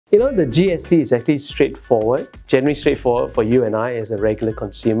The GST is actually straightforward, generally straightforward for you and I as a regular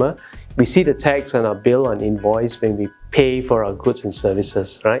consumer. We see the tax on our bill on invoice when we pay for our goods and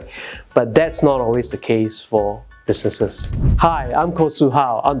services, right? But that's not always the case for businesses. Hi, I'm Koh Su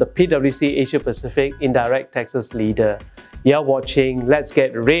Hao. I'm the PwC Asia Pacific Indirect Taxes Leader. You're watching Let's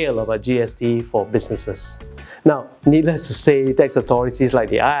Get Real about GST for businesses. Now, needless to say, tax authorities like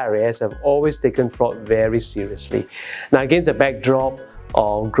the IRS have always taken fraud very seriously. Now, against a backdrop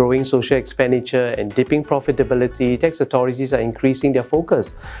of growing social expenditure and dipping profitability, tax authorities are increasing their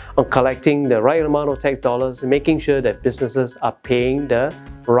focus on collecting the right amount of tax dollars and making sure that businesses are paying the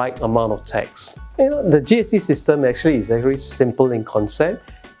right amount of tax. The GST system actually is very simple in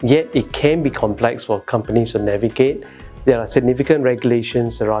concept, yet it can be complex for companies to navigate. There are significant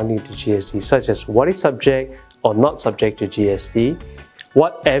regulations surrounding the GST, such as what is subject or not subject to GST,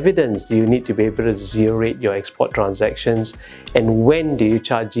 what evidence do you need to be able to zero rate your export transactions, and when do you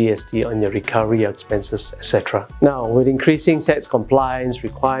charge GST on your recovery expenses, etc. Now, with increasing tax compliance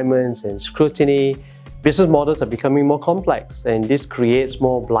requirements and scrutiny, business models are becoming more complex, and this creates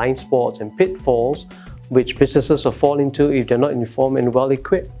more blind spots and pitfalls which businesses will fall into if they're not informed and well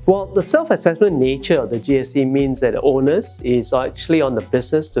equipped. Well, the self-assessment nature of the GST means that the onus is actually on the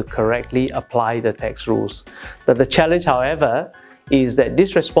business to correctly apply the tax rules. Now, the challenge, however, is that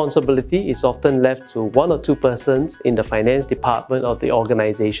this responsibility is often left to one or two persons in the finance department of the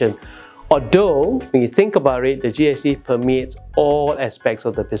organization. Although, when you think about it, the GST permeates all aspects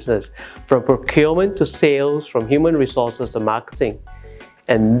of the business, from procurement to sales, from human resources to marketing.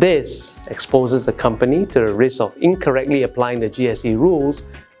 And this exposes the company to the risk of incorrectly applying the GST rules,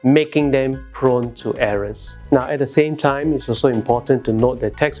 making them prone to errors. Now, at the same time, it's also important to note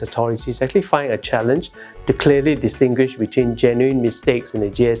that tax authorities actually find a challenge to clearly distinguish between genuine mistakes in the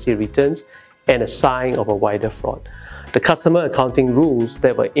GST returns and a sign of a wider fraud. The customer accounting rules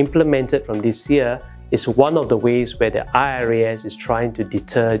that were implemented from this year is one of the ways where the IRS is trying to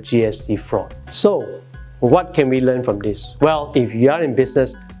deter GST fraud. So, what can we learn from this? Well, if you are in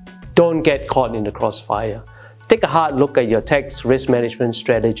business, don't get caught in the crossfire. Take a hard look at your tax risk management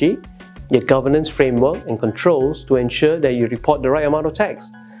strategy, your governance framework and controls to ensure that you report the right amount of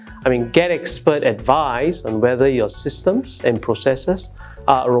tax. Get expert advice on whether your systems and processes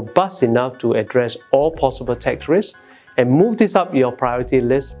are robust enough to address all possible tax risks, and move this up your priority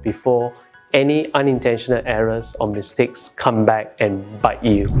list before any unintentional errors or mistakes come back and bite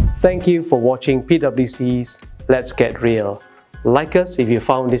you. Thank you for watching PwC's Let's Get Real. Like us if you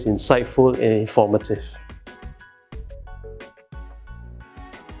found this insightful and informative.